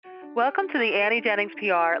Welcome to the Annie Jennings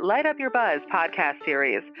PR Light Up Your Buzz podcast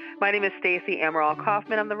series. My name is Stacey Amaral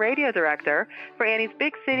Kaufman. I'm the radio director for Annie's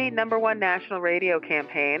Big City #1 national radio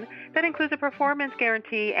campaign that includes a performance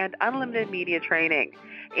guarantee and unlimited media training.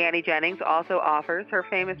 Annie Jennings also offers her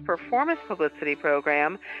famous performance publicity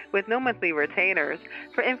program with no monthly retainers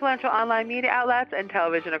for influential online media outlets and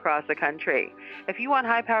television across the country. If you want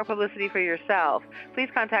high-power publicity for yourself, please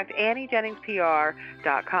contact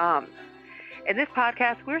AnnieJenningsPR.com. In this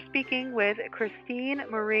podcast, we're speaking with Christine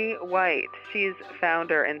Marie White. She's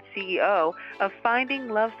founder and CEO of Finding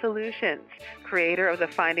Love Solutions, creator of the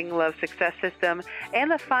Finding Love Success System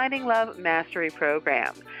and the Finding Love Mastery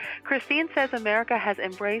Program. Christine says America has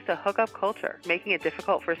embraced a hookup culture, making it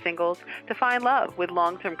difficult for singles to find love with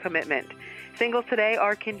long-term commitment. Singles today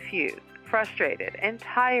are confused, frustrated, and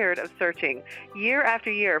tired of searching year after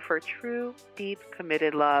year for true, deep,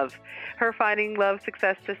 committed love. Her Finding Love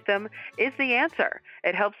Success System is the answer.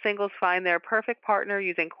 It helps singles find their perfect partner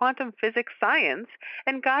using quantum physics science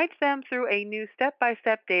and guides them through a new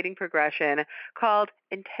step-by-step dating progression called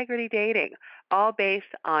Integrity Dating, all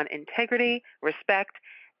based on integrity, respect,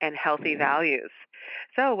 and healthy values.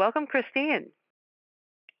 So, welcome, Christine.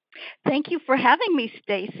 Thank you for having me,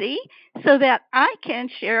 Stacey, so that I can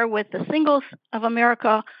share with the singles of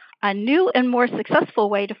America a new and more successful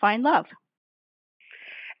way to find love.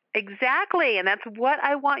 Exactly, and that's what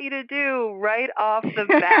I want you to do right off the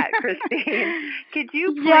bat, Christine. Could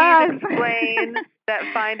you please explain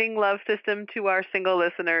that Finding Love system to our single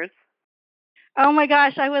listeners? Oh my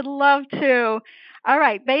gosh, I would love to. All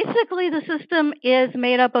right, basically the system is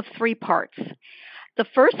made up of 3 parts. The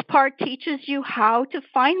first part teaches you how to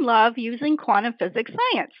find love using quantum physics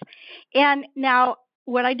science. And now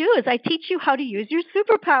what I do is I teach you how to use your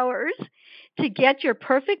superpowers to get your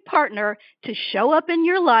perfect partner to show up in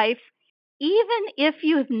your life, even if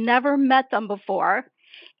you've never met them before,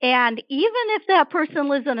 and even if that person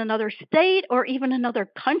lives in another state or even another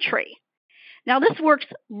country. Now, this works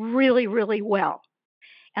really, really well.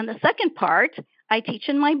 And the second part, I teach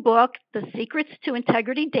in my book, The Secrets to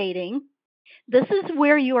Integrity Dating. This is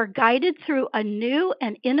where you are guided through a new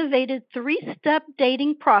and innovative 3-step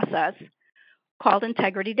dating process called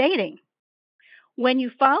Integrity Dating. When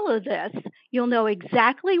you follow this, you'll know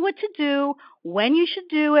exactly what to do, when you should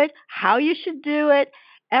do it, how you should do it.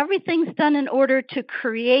 Everything's done in order to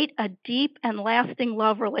create a deep and lasting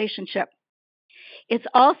love relationship. It's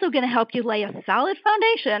also going to help you lay a solid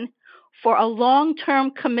foundation for a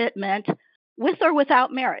long-term commitment with or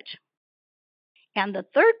without marriage. And the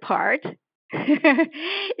third part,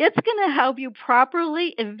 it's going to help you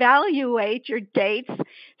properly evaluate your dates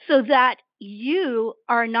so that you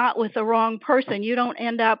are not with the wrong person. You don't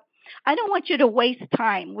end up, I don't want you to waste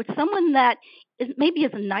time with someone that maybe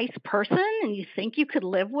is a nice person and you think you could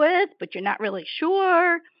live with, but you're not really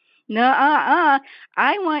sure. I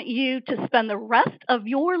want you to spend the rest of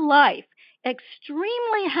your life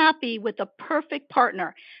extremely happy with the perfect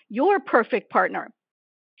partner, your perfect partner.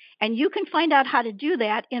 And you can find out how to do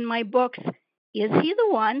that in my books, Is He the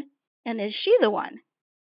One and Is She the One?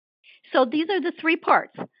 So these are the 3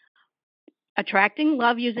 parts: attracting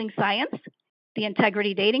love using science, the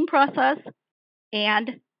integrity dating process,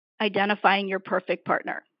 and identifying your perfect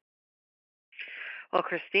partner. Well,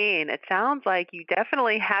 Christine, it sounds like you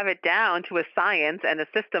definitely have it down to a science and a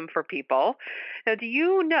system for people. Now, do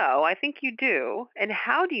you know, I think you do, and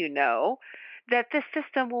how do you know that this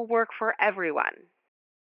system will work for everyone?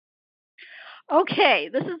 Okay,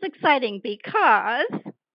 this is exciting because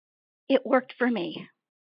it worked for me.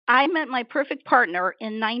 I met my perfect partner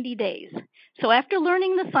in 90 days. So after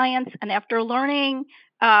learning the science and after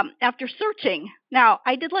searching, now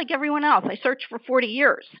I did like everyone else. I searched for 40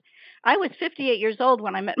 years. I was 58 years old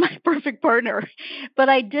when I met my perfect partner, but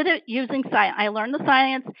I did it using science. I learned the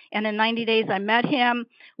science, and in 90 days I met him.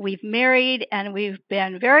 We've married, and we've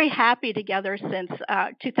been very happy together since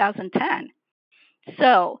 2010.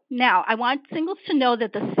 So now I want singles to know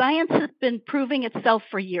that the science has been proving itself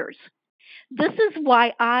for years. This is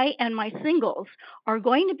why I and my singles are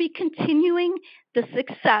going to be continuing the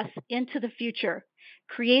success into the future,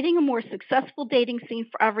 creating a more successful dating scene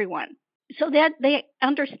for everyone. So that they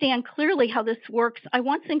understand clearly how this works, I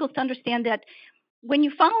want singles to understand that when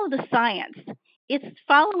you follow the science, it's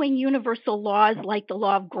following universal laws like the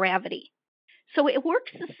law of gravity. So it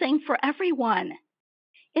works the same for everyone.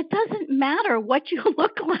 It doesn't matter what you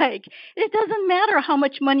look like. It doesn't matter how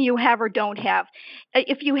much money you have or don't have.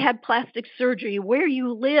 If you had plastic surgery, where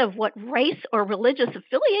you live, what race or religious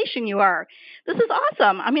affiliation you are. This is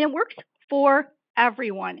awesome. I mean, it works for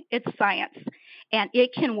everyone. It's science, and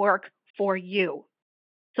it can work for you.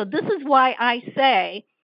 So this is why I say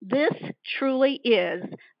This truly is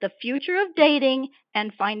the future of dating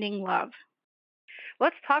and finding love.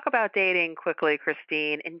 Let's talk about dating quickly,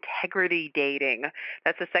 Christine. Integrity dating.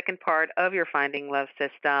 That's the second part of your Finding Love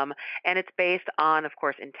system. And it's based on, of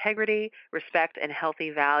course, integrity, respect, and healthy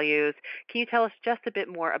values. Can you tell us just a bit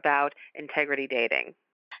more about integrity dating?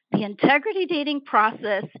 The integrity dating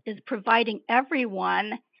process is providing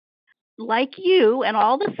everyone like you and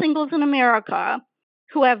all the singles in America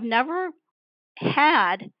who have never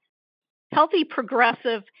had healthy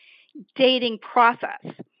progressive dating process.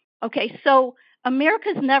 Okay, so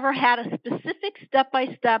America's never had a specific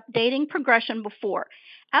step-by-step dating progression before,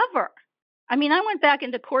 ever. I mean, I went back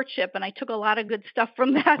into courtship and I took a lot of good stuff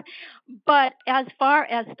from that. But as far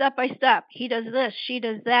as step by step, he does this, she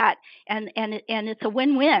does that, and it's a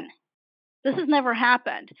win-win. This has never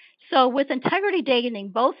happened. So with integrity dating,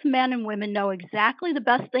 both men and women know exactly the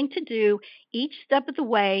best thing to do each step of the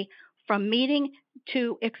way, from meeting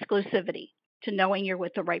to exclusivity, to knowing you're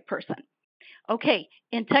with the right person. Okay,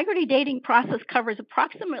 integrity dating process covers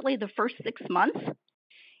approximately the first 6 months,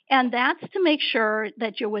 and that's to make sure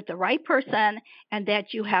that you're with the right person and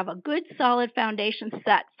that you have a good solid foundation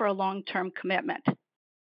set for a long-term commitment.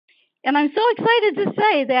 And I'm so excited to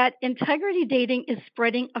say that integrity dating is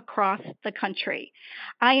spreading across the country.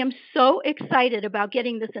 I am so excited about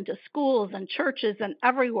getting this into schools and churches and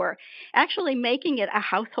everywhere, actually making it a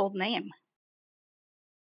household name.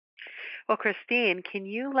 Well, Christine, can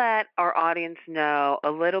you let our audience know a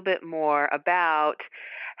little bit more about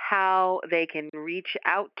how they can reach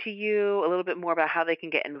out to you, a little bit more about how they can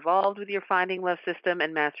get involved with your Finding Love system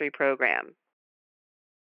and mastery program?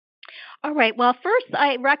 All right, well, first,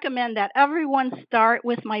 I recommend that everyone start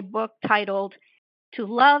with my book titled To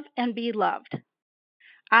Love and Be Loved.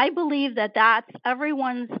 I believe that that's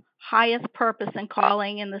everyone's highest purpose and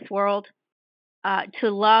calling in this world,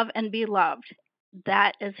 to love and be loved.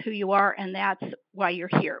 That is who you are, and that's why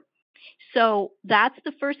you're here. So that's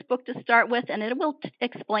the first book to start with, and it will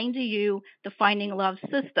explain to you the Finding Love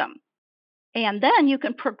system. And then you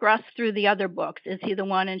can progress through the other books. Is he the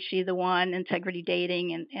one and she the one? Integrity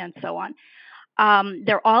dating, and so on.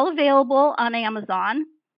 They're all available on Amazon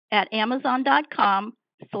at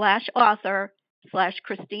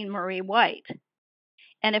amazon.com/author/Christine Marie White.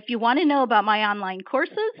 And if you want to know about my online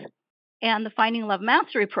courses and the Finding Love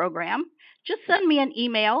Mastery Program, just send me an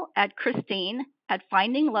email at Christine at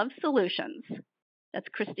Finding Love Solutions. That's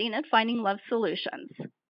Christine at Finding Love Solutions.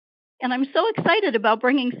 And I'm so excited about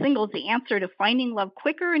bringing singles the answer to finding love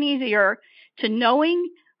quicker and easier, to knowing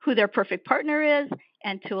who their perfect partner is,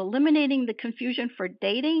 and to eliminating the confusion for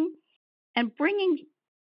dating, and bringing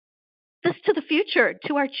this to the future,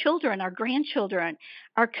 to our children, our grandchildren,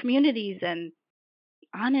 our communities, and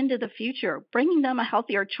on into the future, bringing them a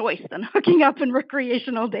healthier choice than hooking up and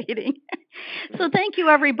recreational dating. So thank you,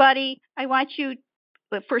 everybody. I want you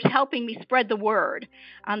for helping me spread the word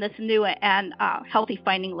on this new and healthy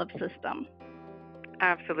Finding Love system.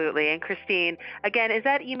 Absolutely. And Christine, again, is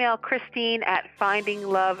that email Christine at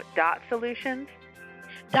findinglove.solutions?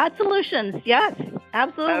 .solutions, yes,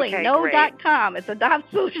 absolutely. Okay, No great. .com. It's a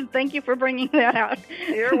 .solutions. Thank you for bringing that out.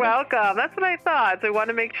 You're welcome. That's what I thought. So I want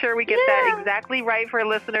to make sure we get that exactly right for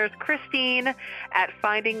listeners. Christine at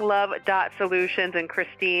findinglove.solutions, and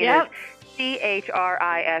Christine is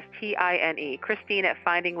CHRISTINE. Christine at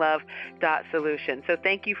findinglove.solutions. So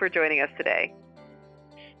thank you for joining us today.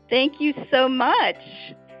 Thank you so much.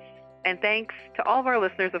 And thanks to all of our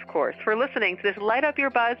listeners, of course, for listening to this Light Up Your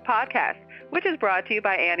Buzz podcast, which is brought to you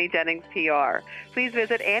by Annie Jennings PR. Please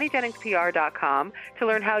visit AnnieJenningsPR.com to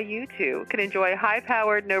learn how you too can enjoy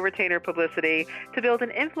high-powered, no-retainer publicity to build an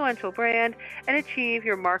influential brand and achieve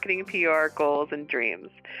your marketing PR goals and dreams.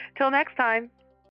 Till next time.